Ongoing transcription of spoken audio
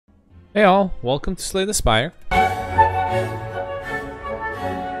Hey all, welcome to Slay the Spire.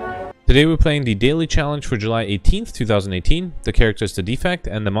 Today we're playing the daily challenge for July 18th, 2018. The character is the Defect,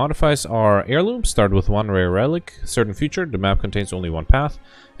 and the modifiers are Heirloom, start with one rare relic, certain future, the map contains only one path,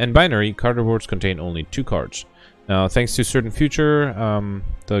 and binary, card rewards contain only 2 cards. Now, thanks to certain future,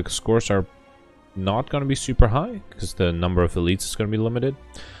 the scores are not going to be super high, because the number of elites is going to be limited.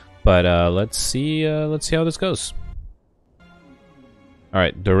 But let's see how this goes.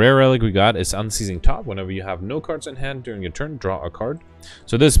 Alright, the rare relic we got is Unceasing Top. Whenever you have no cards in hand during your turn, draw a card.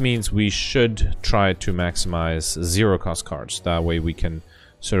 So this means we should try to maximize zero-cost cards. That way we can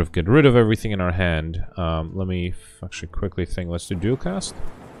sort of get rid of everything in our hand. Let me actually quickly think. Let's do dual cast.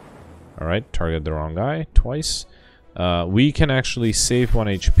 Alright, target the wrong guy twice. We can actually save 1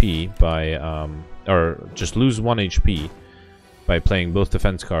 HP by, or just lose 1 HP by playing both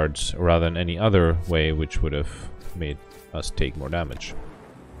defense cards rather than any other way, which would have made us take more damage.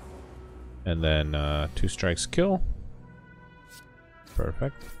 And then 2 strikes kill.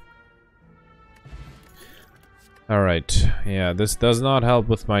 Perfect. Alright, yeah, this does not help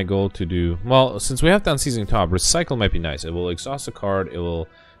with my goal to do... Well, since we have the Unceasing Top, Recycle might be nice. It will exhaust a card, it will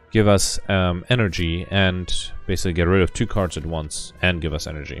give us energy, and basically get rid of 2 cards at once, and give us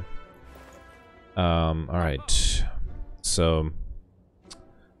energy. Alright, so...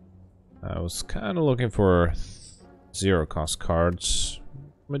 I was kind of looking for zero-cost cards.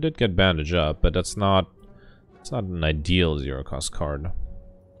 We did get Bandage Up, but it's not an ideal zero-cost card.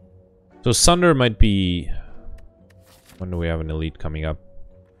 So Sunder might be... When do we have an elite coming up?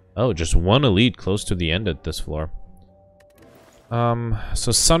 Oh, just 1 elite close to the end at this floor.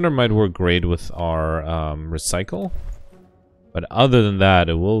 So Sunder might work great with our Recycle. But other than that,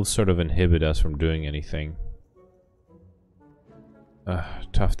 it will sort of inhibit us from doing anything.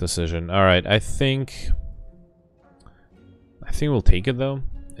 Tough decision. Alright, I think we'll take it though.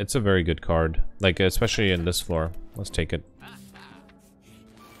 It's a very good card. Like, especially in this floor. Let's take it.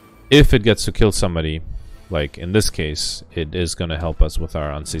 If it gets to kill somebody, like in this case, it is going to help us with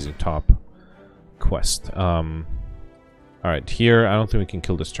our Unceasing Top quest. Alright, here, I don't think we can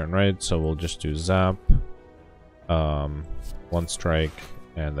kill this turn, right? So we'll just do Zap. 1 strike,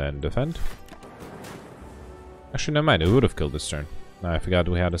 and then Defend. Actually, never mind. It would have killed this turn. I forgot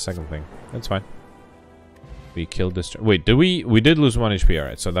we had a second thing. That's fine. We killed this turn. Wait, did we did lose 1 HP.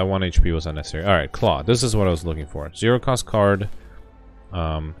 Alright, so that 1 HP was unnecessary. Alright, Claw. This is what I was looking for. Zero cost card.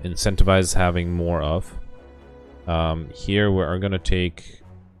 Incentivize having more of. Here we are going to take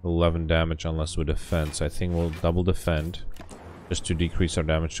 11 damage unless we defend. So I think we'll double defend. Just to decrease our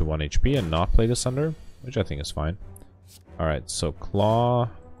damage to 1 HP and not play the Sunder. Which I think is fine. Alright, so Claw.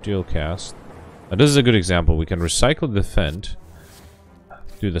 Dual cast. Now this is a good example. We can recycle defend.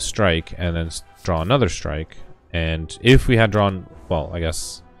 Do the strike and then draw another strike, and if we had drawn, well, I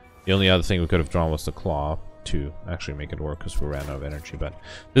guess the only other thing we could have drawn was the Claw to actually make it work because we ran out of energy. But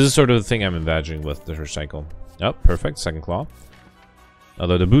this is sort of the thing I'm imagining with the recycle. Oh, perfect, second Claw.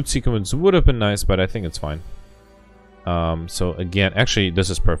 Although the boot sequence would have been nice, but I think it's fine. So again, actually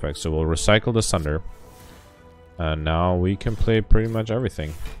this is perfect. So we'll recycle the Sunder, and now we can play pretty much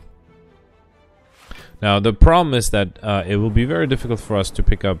everything. Now, the problem is that it will be very difficult for us to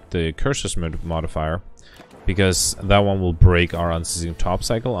pick up the Curses modifier, because that one will break our Unceasing Top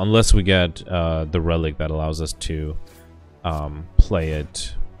cycle, unless we get the relic that allows us to play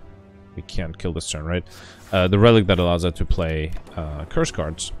it. We can't kill this turn, right? The relic that allows us to play curse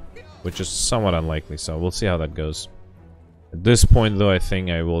cards, which is somewhat unlikely, so we'll see how that goes. At this point, though, I think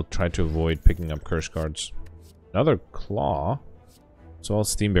I will try to avoid picking up curse cards. Another Claw. So I'll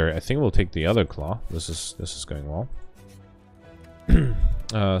Steamberry. I think we'll take the other Claw. This is going well.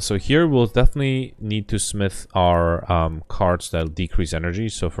 So here we'll definitely need to smith our cards that decrease energy.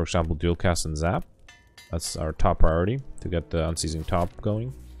 So for example, Dual Cast and Zap. That's our top priority to get the Unceasing Top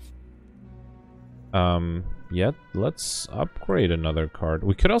going. Yeah, let's upgrade another card.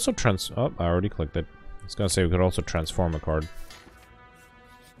 We could also oh, I already clicked it. I was gonna say we could also transform a card.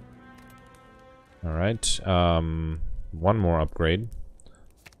 Alright, 1 more upgrade.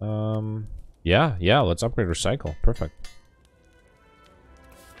 Yeah, let's upgrade Recycle. Perfect.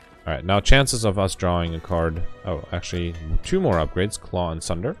 Alright, now chances of us drawing a card... Oh, actually, 2 more upgrades, Claw and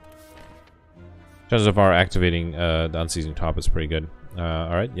Sunder. Chances of our activating the Unceasing Top is pretty good.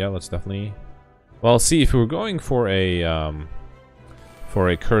 Alright, yeah, let's definitely... Well, see, if we were going for a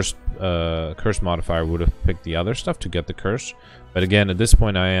curse modifier, we would have picked the other stuff to get the curse. But again, at this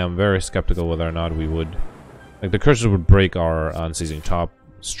point, I am very skeptical whether or not we would... Like, the curses would break our Unceasing Top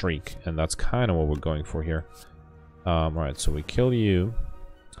streak, and that's kind of what we're going for here. Alright, so we kill you.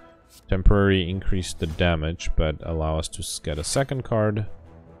 Temporary increase the damage, but allow us to get a second card.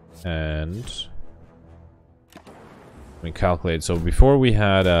 And we calculate. So before we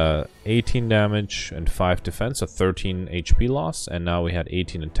had 18 damage and 5 defense, so 13 HP loss, and now we had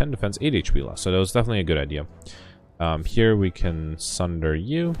 18 and 10 defense, 8 HP loss. So that was definitely a good idea. Here we can Sunder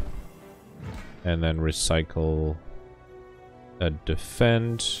you, and then recycle a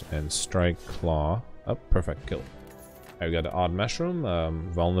defend and strike claw. Oh, perfect, kill. I got an odd mushroom.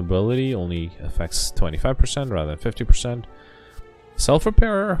 Vulnerability only affects 25% rather than 50%.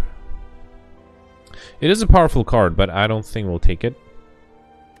 Self-repair. It is a powerful card, but I don't think we'll take it.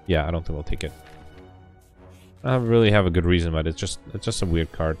 Yeah, I don't think we'll take it. I don't really have a good reason, but it's just a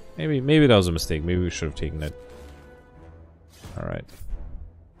weird card. Maybe that was a mistake. Maybe we should have taken it. All right.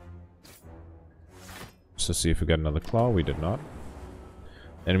 So see if we got another claw. We did not.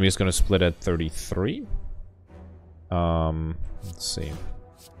 Enemy is going to split at 33. Let's see.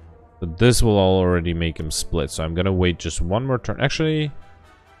 But this will already make him split, so I'm going to wait just one more turn. Actually,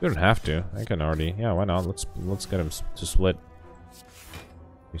 we don't have to. I can already. Yeah, why not? Let's get him to split.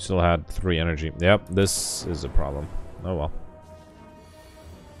 We still had 3 energy. Yep, this is a problem. Oh well.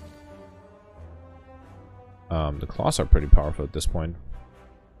 The claws are pretty powerful at this point.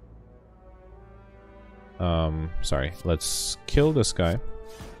 Sorry. Let's kill this guy.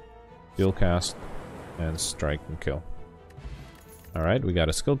 Dual cast and strike and kill. Alright, we got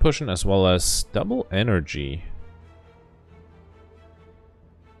a skill potion as well as double energy.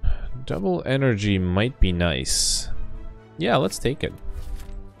 Double energy might be nice. Yeah, let's take it.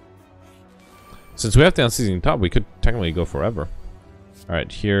 Since we have the Unceasing top, we could technically go forever.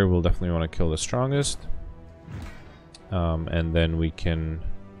 Alright, here we'll definitely want to kill the strongest. And then we could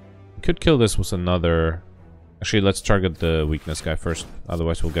kill this with another... Actually, let's target the weakness guy first.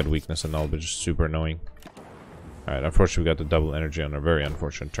 Otherwise, we'll get weakness and that'll be just super annoying. Alright, unfortunately, we got the double energy on a very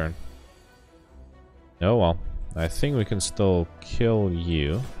unfortunate turn. Oh well. I think we can still kill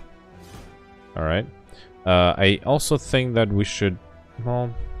you. Alright. I also think that we should...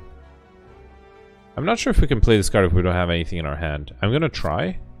 Well... I'm not sure if we can play this card if we don't have anything in our hand. I'm gonna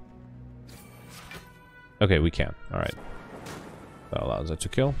try. Okay, we can. Alright. That allows us to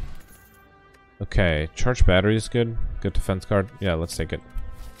kill. Okay, charge battery is good. Good defense card. Yeah, let's take it.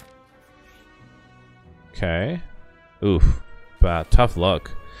 Okay. Oof. Bad. Tough luck.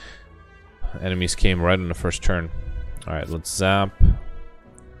 Enemies came right on the first turn. Alright, let's zap.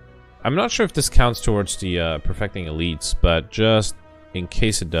 I'm not sure if this counts towards the perfecting elites, but just in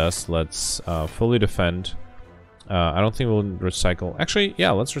case it does, let's fully defend. I don't think we'll recycle. Actually,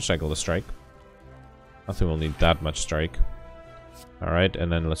 yeah, let's recycle the strike. I don't think we'll need that much strike. Alright,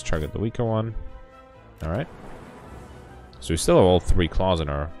 and then let's target the weaker one. Alright. So we still have all 3 claws in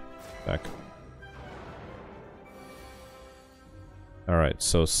our deck. Alright,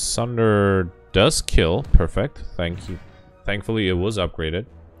 so Sunder does kill. Perfect. Thank you. Thankfully, it was upgraded.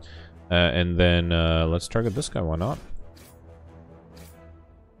 And then let's target this guy. Why not?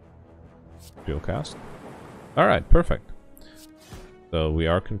 Dual cast. Alright, perfect. So we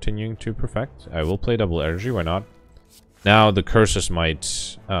are continuing to perfect. I will play double energy. Why not? Now the curses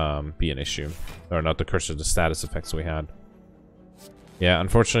might be an issue. Or not the curses, the status effects we had. Yeah,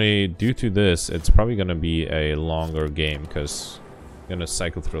 unfortunately, due to this, it's probably going to be a longer game because I'm going to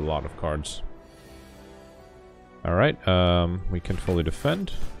cycle through a lot of cards. Alright, we can fully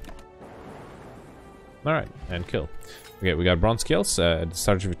defend. Alright, and kill. Okay, we got bronze scales. At the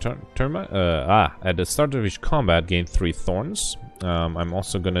start of each at the start of each combat, gain 3 thorns. I'm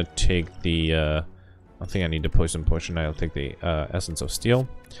also going to take the... I think I need the poison potion. I'll take the essence of steel.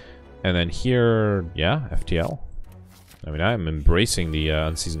 And then here, yeah, FTL. I mean, I'm embracing the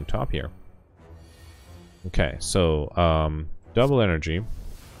unseasoned top here. Okay, so double energy.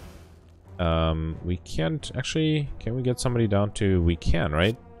 We can't actually. Can we get somebody down to? We can,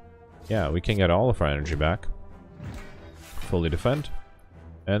 right? Yeah, we can get all of our energy back. Fully defend,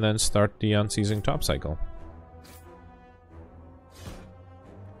 and then start the unseasoned top cycle.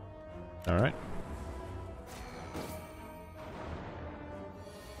 All right.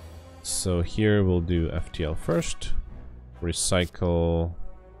 So here we'll do FTL first. Recycle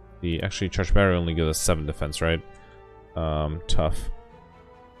the... Actually, charge battery only gives us 7 defense, right? Tough.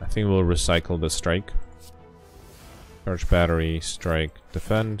 I think we'll recycle the strike. Charge battery, strike,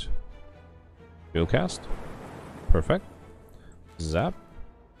 defend. Dual cast. Perfect. Zap.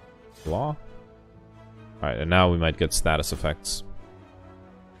 Claw. Alright, and now we might get status effects.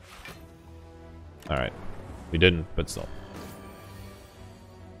 Alright. We didn't, but still.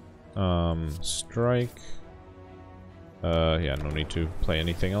 Strike. Yeah, no need to play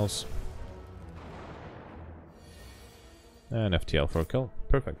anything else. And FTL for a kill.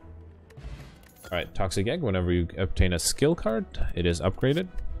 Perfect. Alright, Toxic Egg. Whenever you obtain a skill card, it is upgraded.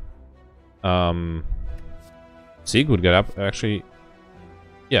 Seek would get up. Actually,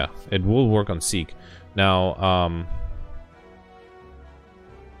 yeah, it will work on Seek. Now,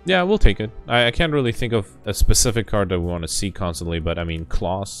 yeah, we'll take it. I can't really think of a specific card that we want to see constantly, but I mean,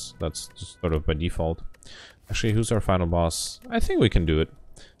 Claws, that's just sort of by default. Actually, who's our final boss? I think we can do it.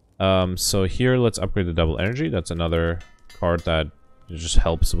 So here, let's upgrade the double energy. That's another card that just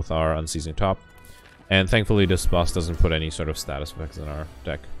helps with our Unceasing top. And thankfully, this boss doesn't put any sort of status effects in our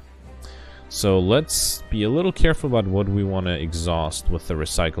deck. So let's be a little careful about what we want to exhaust with the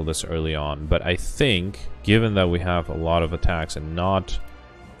recycle this early on. But I think, given that we have a lot of attacks and not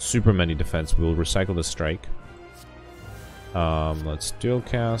super many defense, we'll recycle the strike. Let's dual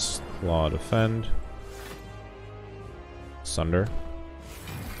cast, claw, defend, Sunder.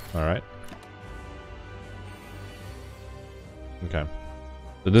 Alright. Okay.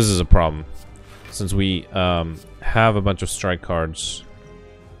 So this is a problem. Since we have a bunch of strike cards,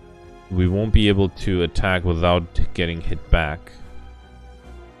 we won't be able to attack without getting hit back.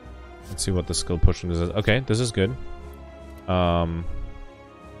 Let's see what the skill pushing is. Okay, this is good.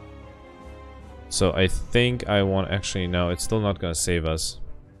 So I think I want... Actually, no, it's still not going to save us.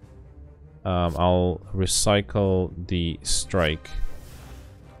 I'll recycle the strike.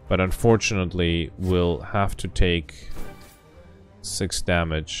 But unfortunately, we'll have to take 6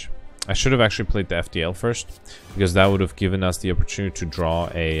 damage. I should have actually played the FDL first, because that would have given us the opportunity to draw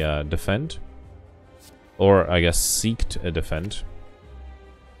a defend. Or, I guess, seeked a defend.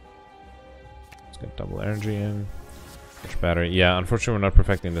 Let's get double energy in. Much battery. Yeah, unfortunately, we're not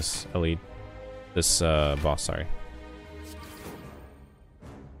perfecting this elite. This boss, sorry.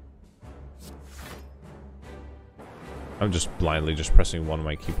 I'm just blindly just pressing one on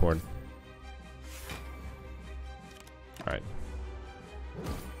my keyboard. Alright.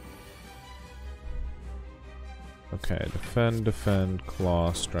 Okay, defend, defend,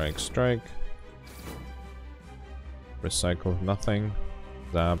 claw, strike, strike. Recycle, nothing.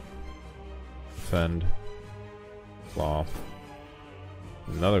 Zap. Defend. Claw.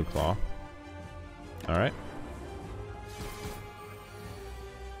 Another claw. Alright.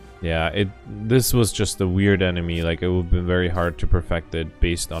 Yeah, this was just a weird enemy. Like, it would have been very hard to perfect it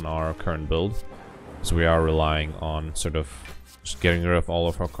based on our current build. So we are relying on sort of just getting rid of all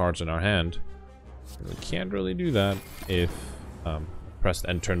of our cards in our hand. And we can't really do that if pressed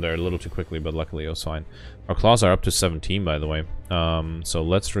and turned there a little too quickly, but luckily it was fine. Our claws are up to 17, by the way. So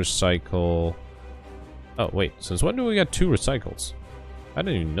let's recycle... Oh, wait. Since when do we get 2 recycles? I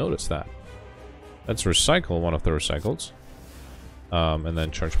didn't even notice that. Let's recycle one of the recycles. And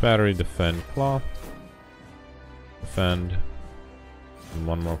then charge battery, defend, claw. Defend. And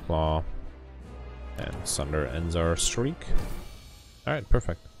one more claw. And Sunder ends our streak. Alright,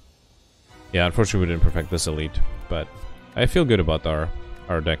 perfect. Yeah, unfortunately we didn't perfect this elite, but I feel good about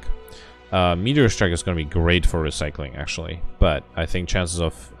our deck. Meteor Strike is going to be great for recycling, actually. But I think chances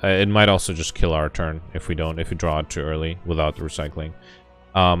of... it might also just kill our turn if we draw it too early without the recycling.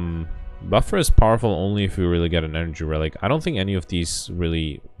 Buffer is powerful only if we really get an energy relic. I don't think any of these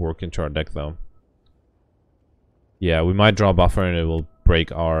really work into our deck, though. Yeah, we might draw Buffer and it will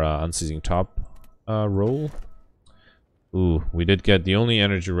break our Unceasing top roll. Ooh, we did get... The only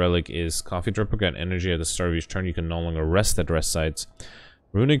energy relic is Coffee Dripper. Get energy at the start of each turn. You can no longer rest at rest sites.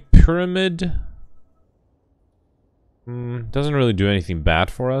 Runic Pyramid... doesn't really do anything bad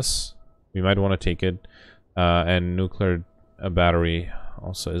for us. We might want to take it. And Nuclear Battery...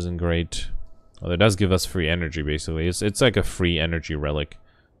 also isn't great. Well, it does give us free energy, basically. It's like a free energy relic.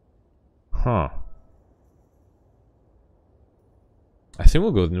 Huh. I think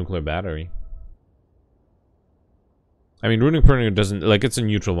we'll go with Nuclear Battery. I mean, Runic Pyramid doesn't... Like, it's a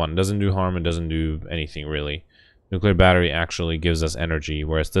neutral one. It doesn't do harm. It doesn't do anything, really. Nuclear Battery actually gives us energy,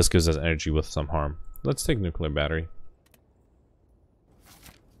 whereas this gives us energy with some harm. Let's take Nuclear Battery.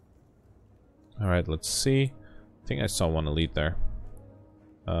 Alright, let's see. I think I saw one elite there.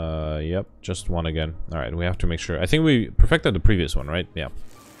 Yep, just one again. Alright, we have to make sure. I think we perfected the previous one, right? Yeah.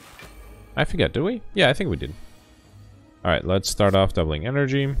 I forget, did we? Yeah, I think we did. Alright, let's start off doubling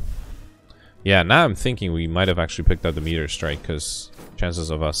energy. Yeah, now I'm thinking we might have actually picked up the Meteor Strike, because chances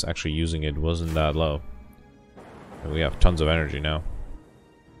of us actually using it wasn't that low. And we have tons of energy now.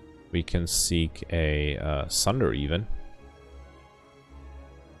 We can seek a Sunder even.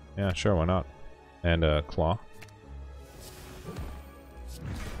 Yeah, sure, why not? And a Claw.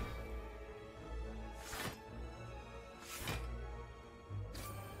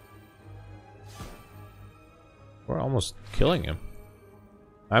 We're almost killing him.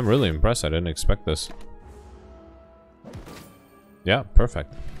 I'm really impressed. I didn't expect this. Yeah,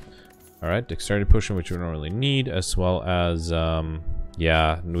 perfect. Alright, dexterity potion, which we don't really need, as well as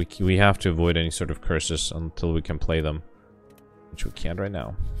Yeah, we have to avoid any sort of curses until we can play them. Which we can't right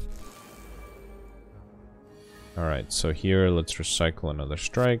now. Alright, so here let's recycle another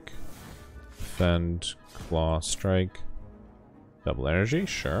strike. Defend, claw, strike. Double energy,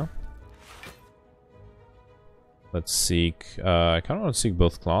 sure. Let's seek, I kind of want to seek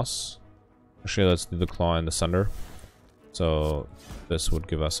both claws. Actually, let's do the claw and the Sunder. So this would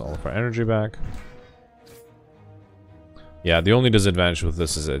give us all of our energy back. Yeah, the only disadvantage with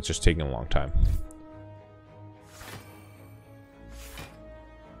this is it's just taking a long time.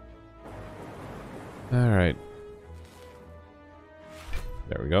 Alright.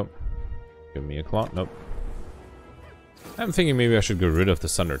 There we go. Give me a claw. Nope. I'm thinking maybe I should get rid of the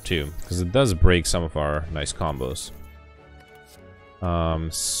Sunder too, because it does break some of our nice combos.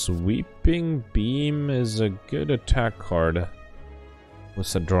 Sweeping Beam is a good attack card.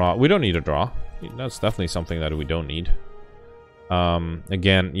 What's a draw? We don't need a draw. That's definitely something that we don't need.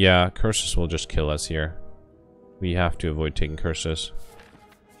 Again, yeah, curses will just kill us here. We have to avoid taking curses.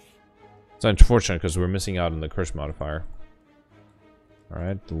 It's unfortunate because we're missing out on the curse modifier.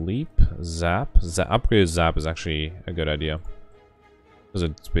 Alright, leap, zap. Upgrade zap is actually a good idea. Because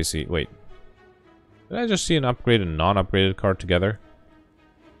it's basically... Wait. Did I just see an upgraded and non-upgraded card together?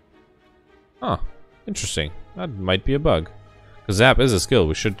 Huh. Interesting. That might be a bug. Because zap is a skill.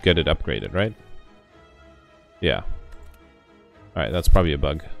 We should get it upgraded, right? Yeah. Alright, that's probably a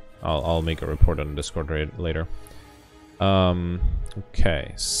bug. I'll make a report on Discord later.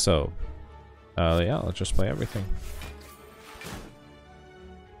 Okay, so... yeah, let's just play everything.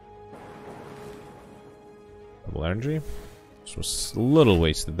 Double energy. This was a little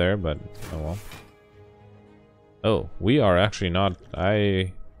wasted there, but oh well. Oh, we are actually not...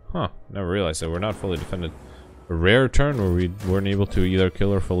 never realized that we're not fully defended. A rare turn where we weren't able to either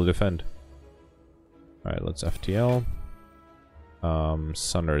kill or fully defend. Alright, let's FTL.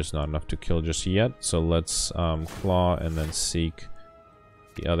 Sunder is not enough to kill just yet, so let's claw and then seek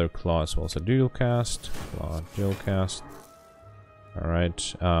the other claw as well as a dual cast. Claw, dual cast.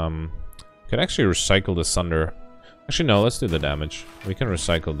 Alright, can actually recycle the Sunder. Actually, no, let's do the damage. We can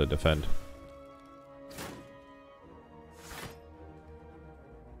recycle the defend.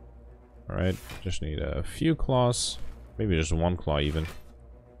 Alright, just need a few claws. Maybe just one claw even.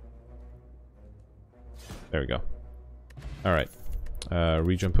 There we go. Alright.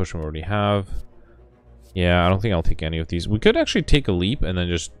 Regen push we already have. Yeah, I don't think I'll take any of these. We could actually take a leap and then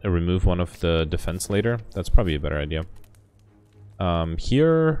just remove one of the defense later. That's probably a better idea.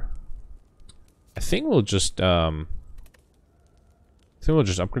 Here... I think we'll just upgrade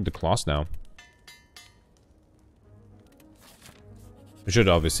the claws now. We should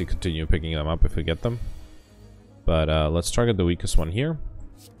obviously continue picking them up if we get them. But let's target the weakest one here.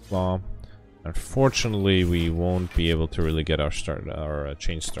 Claw. Unfortunately, we won't be able to really get our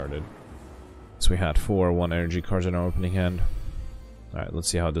change started. So we had 4 1 energy cards in our opening hand. Alright, let's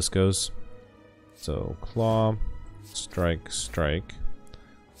see how this goes. So, claw, strike, strike.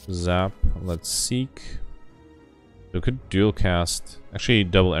 Zap, let's seek. We could dual cast. Actually,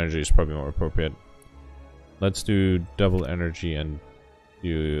 double energy is probably more appropriate. Let's do double energy and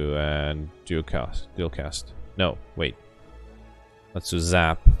dual cast. No, wait. Let's do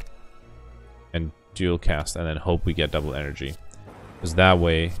zap and dual cast and then hope we get double energy. Because that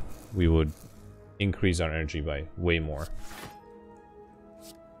way we would increase our energy by way more.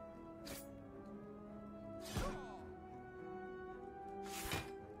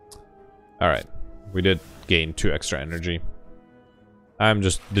 Alright, we did gain 2 extra energy. I'm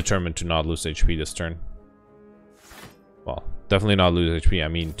just determined to not lose HP this turn. Well, definitely not lose HP, I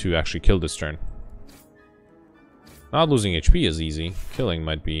mean to actually kill this turn. Not losing HP is easy, killing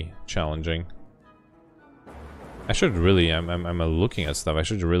might be challenging. I should really, I'm looking at stuff, I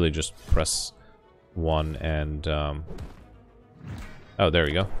should really just press 1 and... oh, there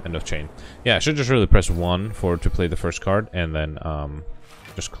we go, end of chain. Yeah, I should just really press 1 to play the first card, and then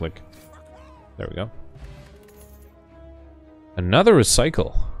just click. There we go. Another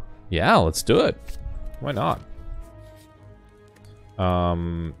recycle. Yeah, let's do it. Why not?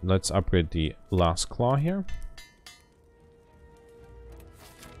 Let's upgrade the last claw here.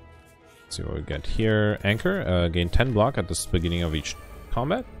 Let's see what we get here. Anchor, gain 10 block at the beginning of each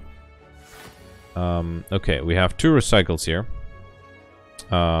combat. Okay, we have 2 recycles here.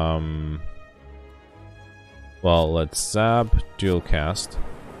 Well, let's zap, dual cast.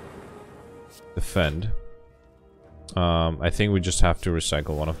 Defend. I think we just have to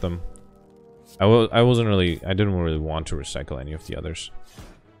recycle one of them. I didn't really want to recycle any of the others.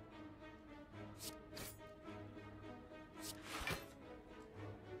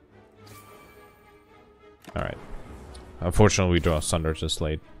 Alright. Unfortunately, we draw Sunder just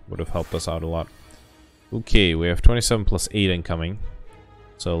late. Would have helped us out a lot. Okay, we have 27 plus 8 incoming.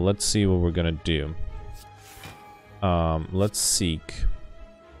 So let's see what we're gonna do. Let's seek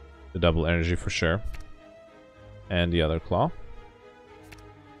the double energy for sure. And the other claw.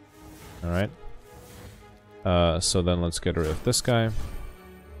 Alright. So then let's get rid of this guy.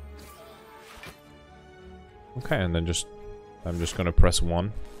 Okay, and then I'm just gonna press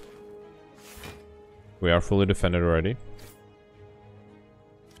 1. We are fully defended already.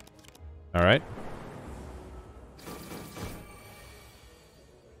 Alright.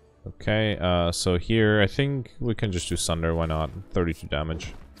 Okay, so here I think we can just do Sunder, why not? 32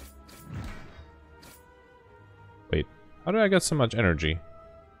 damage. Wait, how did I get so much energy?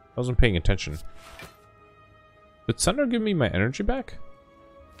 I wasn't paying attention. Did Sunder give me my energy back?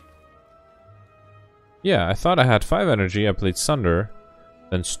 Yeah, I thought I had 5 energy, I played Sunder,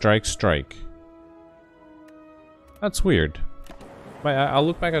 then Strike. That's weird. I'll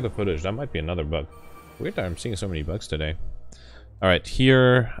look back at the footage, that might be another bug. Weird that I'm seeing so many bugs today. Alright,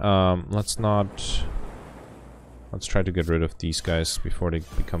 here, let's try to get rid of these guys before they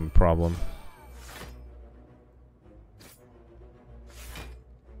become a problem.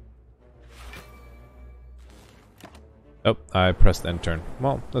 Oh, I pressed end turn.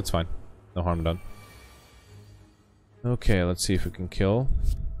 Well, that's fine. No harm done. Okay, let's see if we can kill.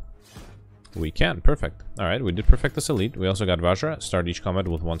 We can, perfect. Alright, we did perfect this elite. We also got Vajra, start each combat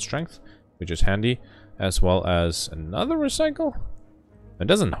with 1 strength, which is handy, as well as another recycle? It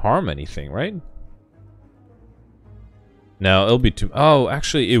doesn't harm anything, right? No, it'll be 2. Oh,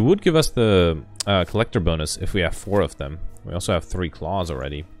 actually, it would give us the collector bonus if we have 4 of them. We also have 3 claws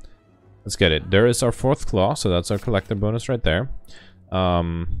already. Let's get it. There is our 4th claw, so that's our collector bonus right there.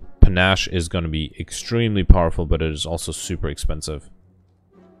 Panache is going to be extremely powerful, but it is also super expensive.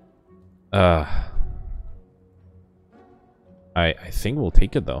 I think we'll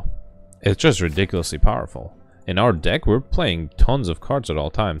take it though. It's just ridiculously powerful. In our deck, we're playing tons of cards at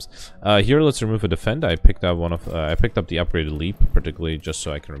all times. Here, let's remove a defend. I picked up I picked up the upgraded leap, particularly just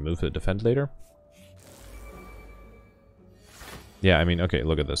so I can remove the defend later. Yeah, I mean, okay,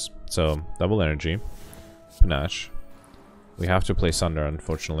 look at this. So, double energy, panache. We have to play Sunder,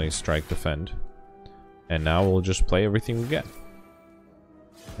 unfortunately, strike, defend. And now we'll just play everything we get.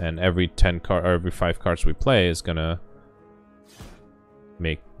 And every 10 card or every 5 cards we play is gonna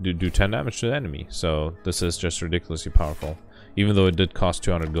do 10 damage to the enemy. So this is just ridiculously powerful. Even though it did cost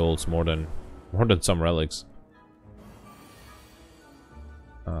 200 golds, more than some relics.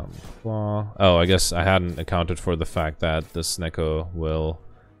 Oh, I guess I hadn't accounted for the fact that this Neko will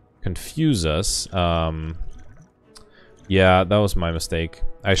confuse us. Yeah, that was my mistake.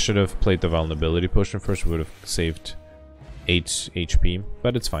 I should have played the vulnerability potion first. We would have saved 8 HP,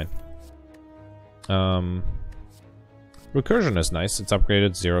 but it's fine. Recursion is nice. It's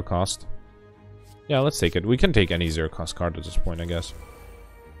upgraded, 0 cost. Yeah, let's take it. We can take any 0 cost card at this point, I guess.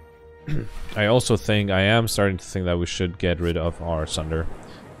 I also think, I am starting to think that we should get rid of our Sunder.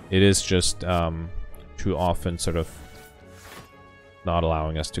 It is just too often sort of not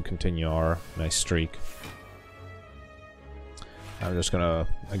allowing us to continue our nice streak. I'm just gonna,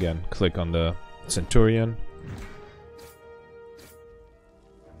 again, click on the Centurion.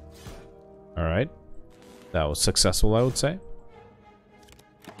 Alright. That was successful, I would say.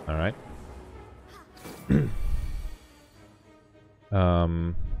 Alright.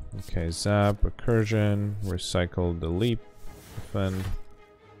 Okay, zap, recursion, recycle, the leap, defend.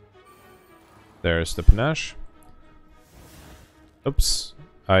 There's the panache. Oops.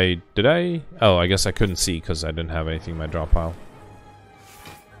 Oh, I guess I couldn't see because I didn't have anything in my draw pile.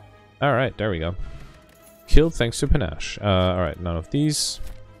 Alright, there we go. Killed thanks to panache. Alright, none of these.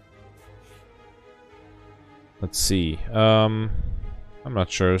 Let's see. I'm not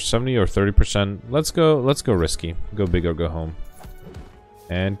sure. 70 or 30%. Let's go risky. Go big or go home.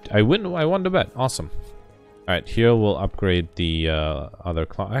 And I won the bet. Awesome. Alright, here we'll upgrade the other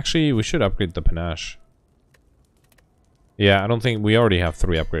claw. Actually, we should upgrade the panache. Yeah, I don't think we already have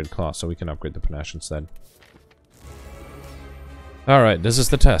 3 upgraded claws, so we can upgrade the panache instead. Alright, this is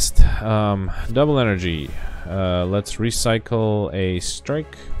the test. Double energy. Let's recycle a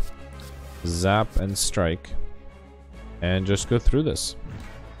strike, zap, and strike. And just go through this.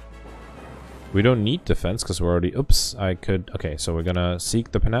 We don't need defense because we're already... Oops, I could... Okay, so we're gonna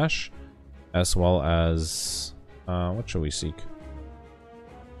seek the panache. As well as... what should we seek?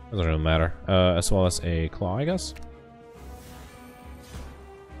 Doesn't really matter. As well as a claw, I guess.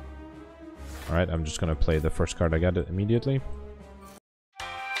 Alright, I'm just gonna play the first card I got immediately.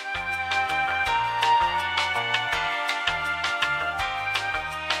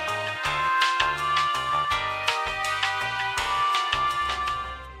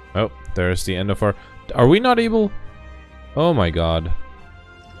 Oh, there's the end of our... Are we not able... Oh my god.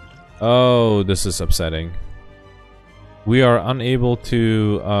 Oh, this is upsetting. We are unable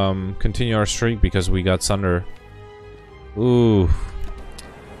to continue our streak because we got Sunder. Ooh.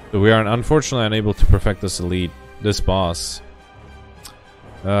 So we are unfortunately unable to perfect this elite, this boss.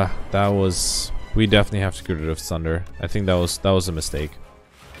 That was... We definitely have to get rid of Sunder. I think that was a mistake.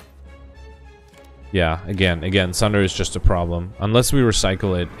 Yeah, again, Sunder is just a problem. Unless we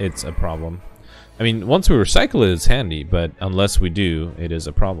recycle it, it's a problem. I mean, once we recycle it, it's handy, but unless we do, it is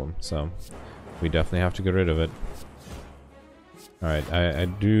a problem. So, we definitely have to get rid of it. Alright, I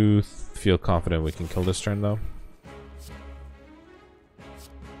do feel confident we can kill this turn, though.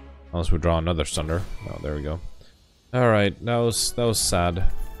 Unless we draw another Sunder. Oh, there we go. Alright, that was sad.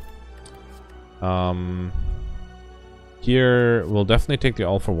 Here, we'll definitely take the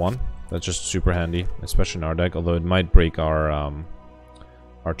all for one. That's just super handy, especially in our deck, although it might break our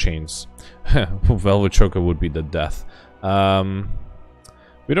chains. Velvet Choker would be the death.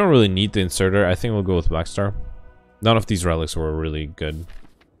 We don't really need the inserter. I think we'll go with Black Star. None of these relics were really good.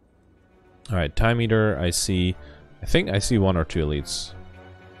 Alright, Time Eater, I think I see one or two elites.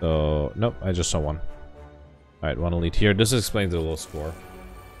 So, nope, I just saw one. Alright, one elite here. This explains the low score.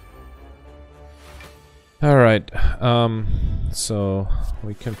 Alright, so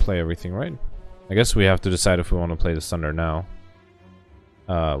we can play everything, right? I guess we have to decide if we want to play the Sunder now.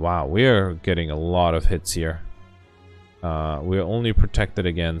 Wow, we are getting a lot of hits here. We're only protected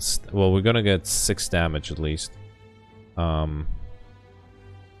against... Well, we're gonna get 6 damage at least.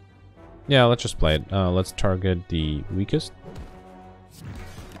 Yeah, let's just play it. Let's target the weakest.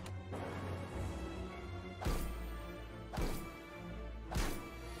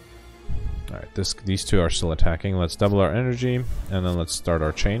 Alright, these two are still attacking. Let's double our energy, and then let's start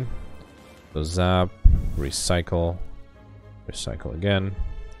our chain. So zap, recycle, recycle again,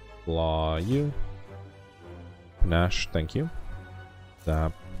 claw you, panache, thank you,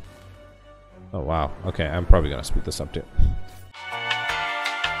 zap. Oh wow, okay, I'm probably gonna speed this up too.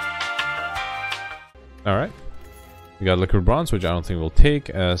 Alright, we got liquid bronze, which I don't think we'll take,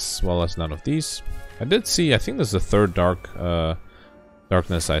 as well as none of these. I did see, I think this is the third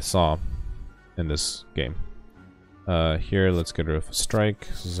darkness I saw in this game. Here, let's get rid of a strike,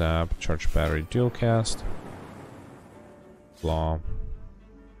 zap, charge battery, dual cast, claw.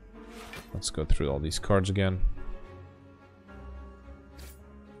 Let's go through all these cards again.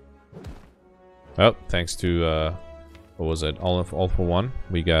 Oh, thanks to what was it? All for one.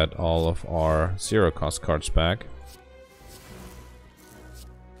 We got all of our 0 cost cards back,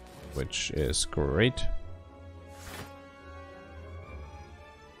 which is great.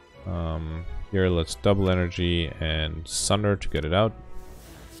 Here, let's double energy and Sunder to get it out.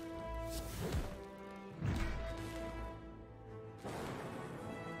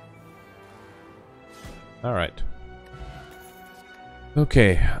 Alright.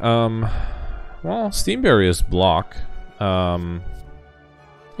 Okay, well, Steam Barrier's block. Yeah,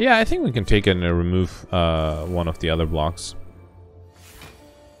 I think we can take it and remove one of the other blocks.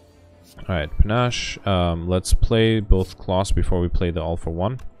 Alright, Panache. Let's play both claws before we play the all for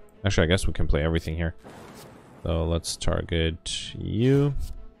one. Actually, I guess we can play everything here. So let's target you.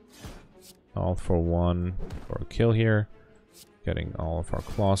 All for one for a kill here. Getting all of our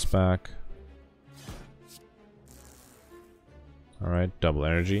claws back. Alright, double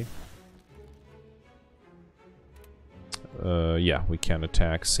energy. Yeah, we can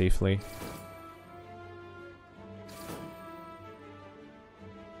attack safely.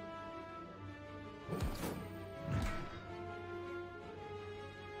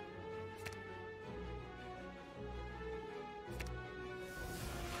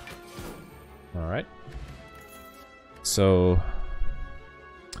 Alright. So,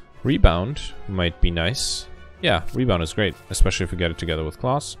 rebound might be nice. Yeah, rebound is great, especially if we get it together with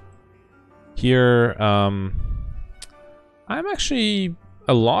claws. Here, I'm actually...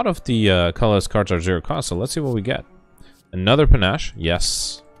 A lot of the colorless cards are 0 cost, so let's see what we get. Another Panache,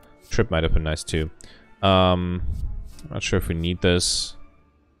 yes. Trip might have been nice too. Not sure if we need this.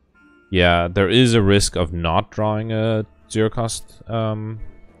 Yeah, there is a risk of not drawing a 0 cost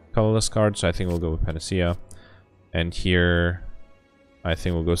colorless card, so I think we'll go with Panacea. And here, I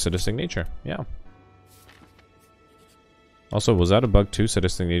think we'll go Sadistic Nature. Yeah. Also, was that a bug too?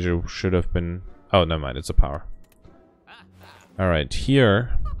 Sadistic Nature should have been... Oh, never mind, it's a power. Alright,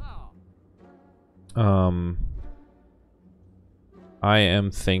 here... I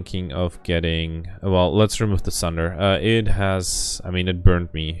am thinking of getting... Well, let's remove the Sunder. It has... I mean, it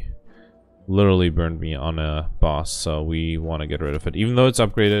burned me. Literally burned me on a boss, so we want to get rid of it. Even though it's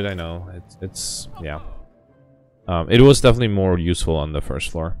upgraded, I know. It's yeah. It was definitely more useful on the first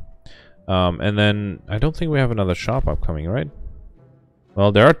floor. And then I don't think we have another shop upcoming, right?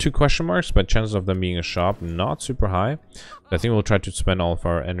 Well, there are 2 question marks, but chances of them being a shop not super high. I think we'll try to spend all of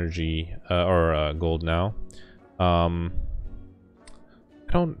our energy or gold now. None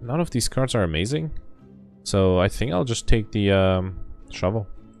of these cards are amazing, so I think I'll just take the shovel.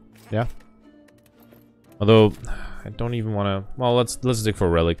 Yeah. Although I don't even want to. Well, let's dig for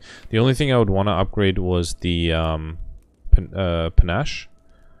relic. The only thing I would want to upgrade was the panache.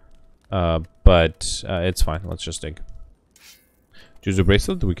 But it's fine. Let's just dig. Choose a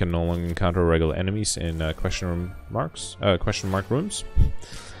bracelet. We can no longer encounter regular enemies in question mark rooms.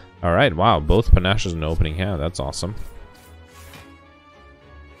 All right. Wow. Both panaches in opening hand. That's awesome.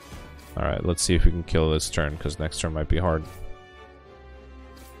 All right. Let's see if we can kill this turn, because next turn might be hard.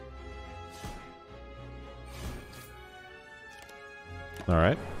 All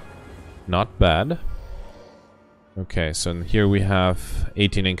right. Not bad. Okay, so here we have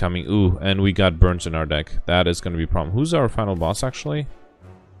 18 incoming. Ooh, and we got burns in our deck. That is going to be a problem. Who's our final boss, actually?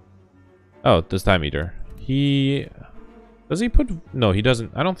 Oh, this Time Eater. He... Does he put... No, he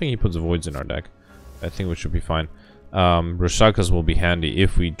doesn't. I don't think he puts voids in our deck. I think we should be fine. Rushakas will be handy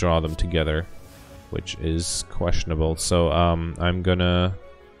if we draw them together, which is questionable. So, I'm gonna...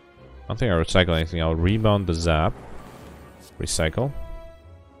 I don't think I'll recycle anything. I'll rebound the zap. Recycle.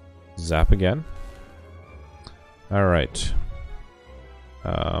 Zap again. Alright.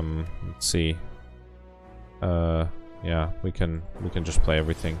 Let's see. Yeah, we can just play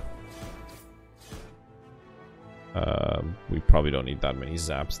everything. We probably don't need that many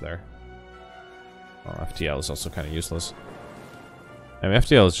zaps there. Oh, FTL is also kind of useless. I mean,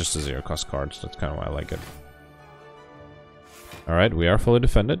 FTL is just a 0-cost card, so that's kind of why I like it. Alright, we are fully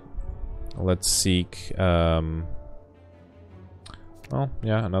defended. Let's seek, well,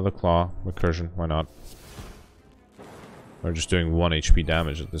 yeah, another claw. Recursion, why not? We're just doing 1 HP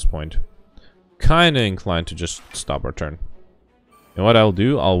damage at this point. Kinda inclined to just stop our turn. And what I'll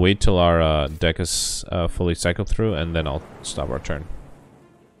do, I'll wait till our deck is fully cycled through, and then I'll stop our turn.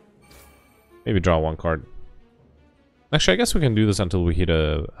 Maybe draw 1 card. Actually, I guess we can do this until we hit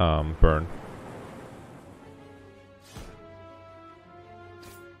a burn.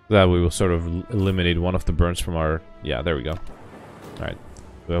 That we will sort of eliminate one of the burns from our... Yeah, there we go. Alright.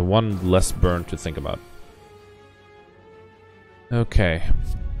 We have 1 less burn to think about. Okay.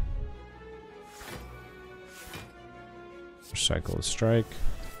 Recycle the strike.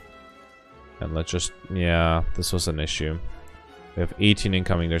 And let's just... Yeah, this was an issue. We have 18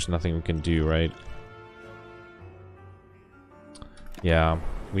 incoming. There's nothing we can do, right? Yeah.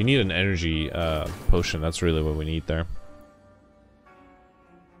 We need an energy potion. That's really what we need there.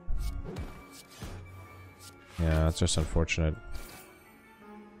 Yeah, that's just unfortunate.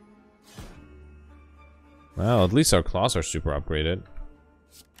 Well, at least our claws are super upgraded.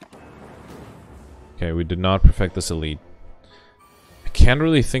 Okay, we did not perfect this elite. I can't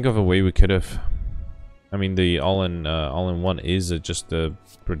really think of a way we could have. I mean, the all-in-one is just a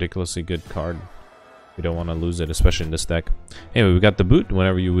ridiculously good card. We don't want to lose it, especially in this deck. Anyway, we got the boot.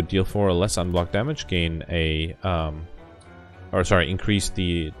 Whenever you would deal 4 or less unblocked damage, gain a increase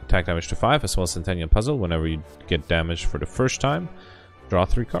the attack damage to 5, as well as Centennial Puzzle. Whenever you get damage for the first time, draw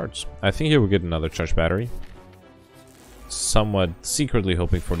 3 cards. I think here we get another charge battery. Somewhat secretly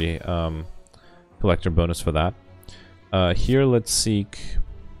hoping for the collector bonus for that. Here, let's seek...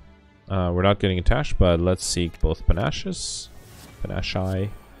 we're not getting attached, but let's seek both panaches. Panache.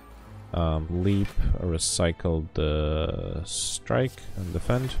 Leap, recycle the strike, and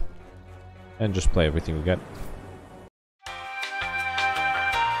defend. And just play everything we get.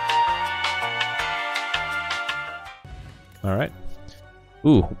 Alright.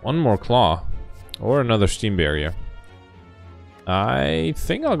 Ooh, 1 more claw. Or another steam barrier. I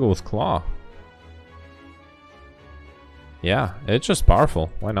think I'll go with claw. Yeah, it's just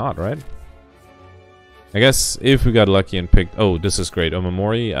powerful. Why not, right? I guess if we got lucky and picked... Oh, this is great.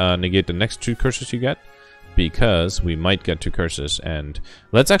 Omamori, negate the next 2 curses you get. Because we might get 2 curses. And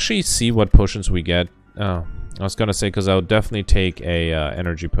let's actually see what potions we get. Oh, I was gonna say, because I would definitely take a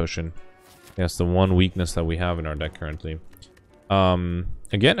energy potion. That's the one weakness that we have in our deck currently.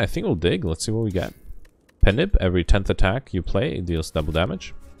 Again, I think we'll dig. Let's see what we get. Pendip, every 10th attack you play, it deals double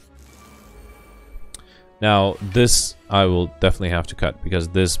damage. Now, this I will definitely have to cut, because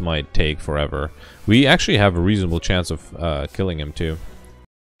this might take forever. We actually have a reasonable chance of killing him, too.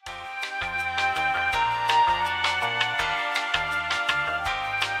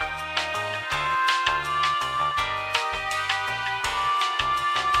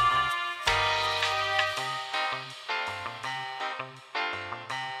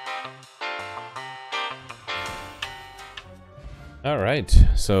 Alright,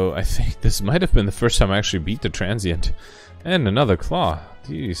 so I think this might have been the first time I actually beat the transient. And another claw.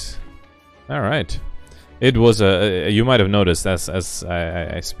 Jeez. Alright. It was a... you might have noticed as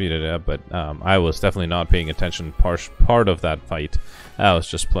I speeded it up, but I was definitely not paying attention part of that fight. I was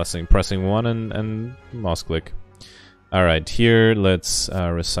just pressing 1 and mouse click. Alright, here let's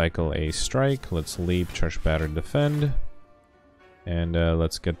recycle a strike. Let's leap, charge, batter, defend. And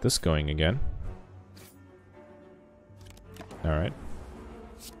let's get this going again. Alright.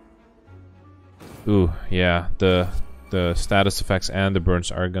 Ooh, yeah, the status effects and the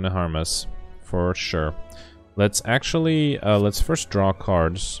burns are gonna harm us. For sure. Let's actually, let's first draw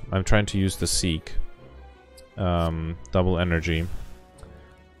cards. I'm trying to use the Seek. Double energy.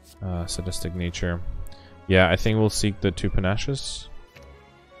 Sadistic nature. Yeah, I think we'll seek the 2 panaches.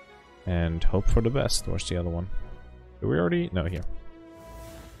 And hope for the best. Where's the other one? Did we already? No, here.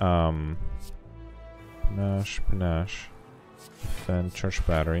 Panache. Defend, charge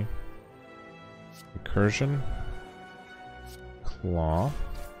battery. Recursion. Claw.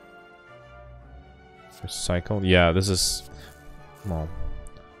 Recycle. Yeah, this is... well,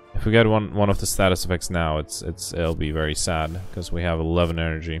 if we get one of the status effects now, it'll be very sad, because we have 11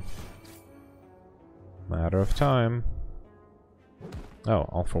 energy. Matter of time. Oh,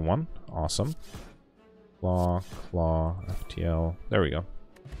 all for 1? Awesome. Claw, FTL. There we go.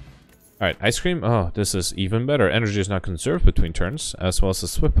 Alright, Ice Cream. Oh, this is even better. Energy is not conserved between turns, as well as a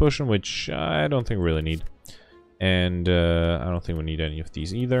Swift Potion, which I don't think we really need. And I don't think we need any of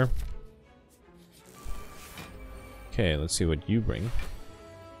these either. Okay, let's see what you bring.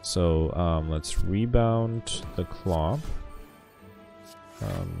 So, let's rebound the Claw.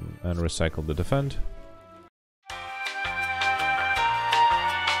 And recycle the Defend.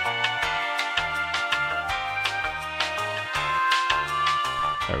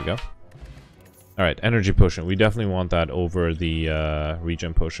 There we go. Alright, Energy Potion. We definitely want that over the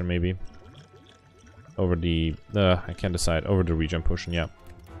Regen Potion, maybe. Over the... I can't decide. Over the Regen Potion, yeah.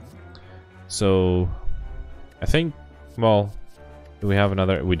 So... I think... well... do we have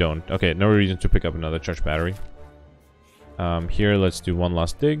another? We don't. Okay, no reason to pick up another charge battery. Here, let's do one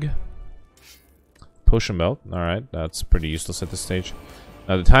last dig. Potion Belt. Alright, that's pretty useless at this stage.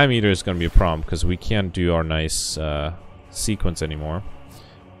 Now, the Time Eater is going to be a problem, because we can't do our nice sequence anymore.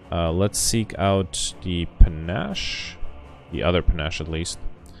 Let's seek out the Panache. The other Panache, at least.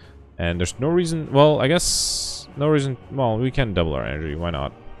 And there's no reason... well, I guess... no reason... well, we can double our energy. Why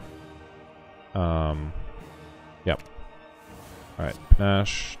not? Yep. Alright,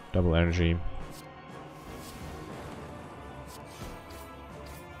 Panache, double energy.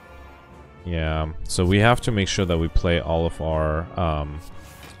 Yeah, so we have to make sure that we play all of our...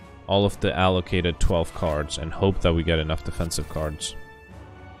 all of the allocated 12 cards and hope that we get enough defensive cards.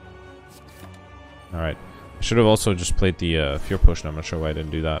 Alright. I should have also just played the Fear Potion. I'm not sure why I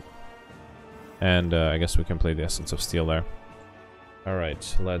didn't do that. And I guess we can play the Essence of Steel there.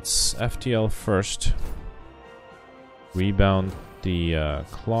 Alright, let's FTL first. Rebound the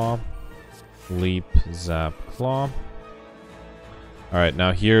Claw. Leap, Zap, Claw. Alright,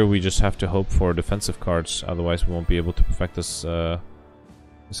 now here we just have to hope for defensive cards. Otherwise we won't be able to perfect this,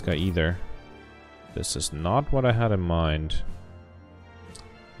 this guy either. This is not what I had in mind.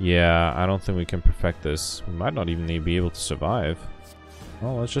 Yeah, I don't think we can perfect this. We might not even be able to survive.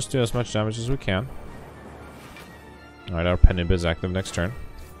 Well, let's just do as much damage as we can. Alright, our Penib is active next turn.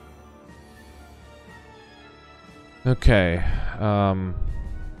 Okay. Well,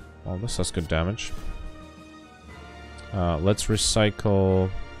 this has good damage. Let's recycle...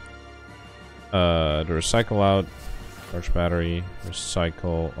 the recycle out. Charge battery.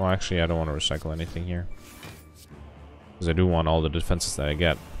 Recycle... oh, actually, I don't want to recycle anything here. Because I do want all the defenses that I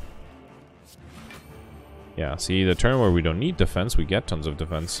get. Yeah, see, the turn where we don't need defense, we get tons of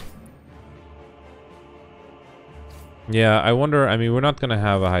defense. Yeah, I wonder, I mean, we're not gonna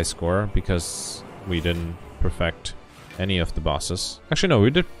have a high score because we didn't perfect any of the bosses. Actually, no,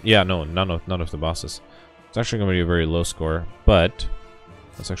 we did, yeah, no, none of the bosses. It's actually gonna be a very low score, but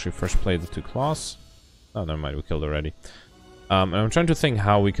let's actually first play the 2 claws. Oh, never mind, we killed already. And I'm trying to think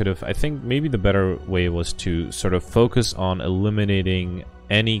how we could have, I think maybe the better way was to sort of focus on eliminating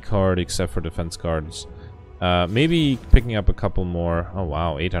any card except for defense cards. Maybe picking up a couple more. Oh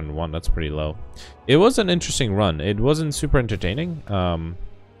wow, 801, that's pretty low. It was an interesting run. It wasn't super entertaining,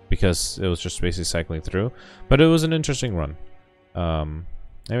 because it was just basically cycling through. But it was an interesting run.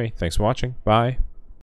 Anyway, thanks for watching. Bye.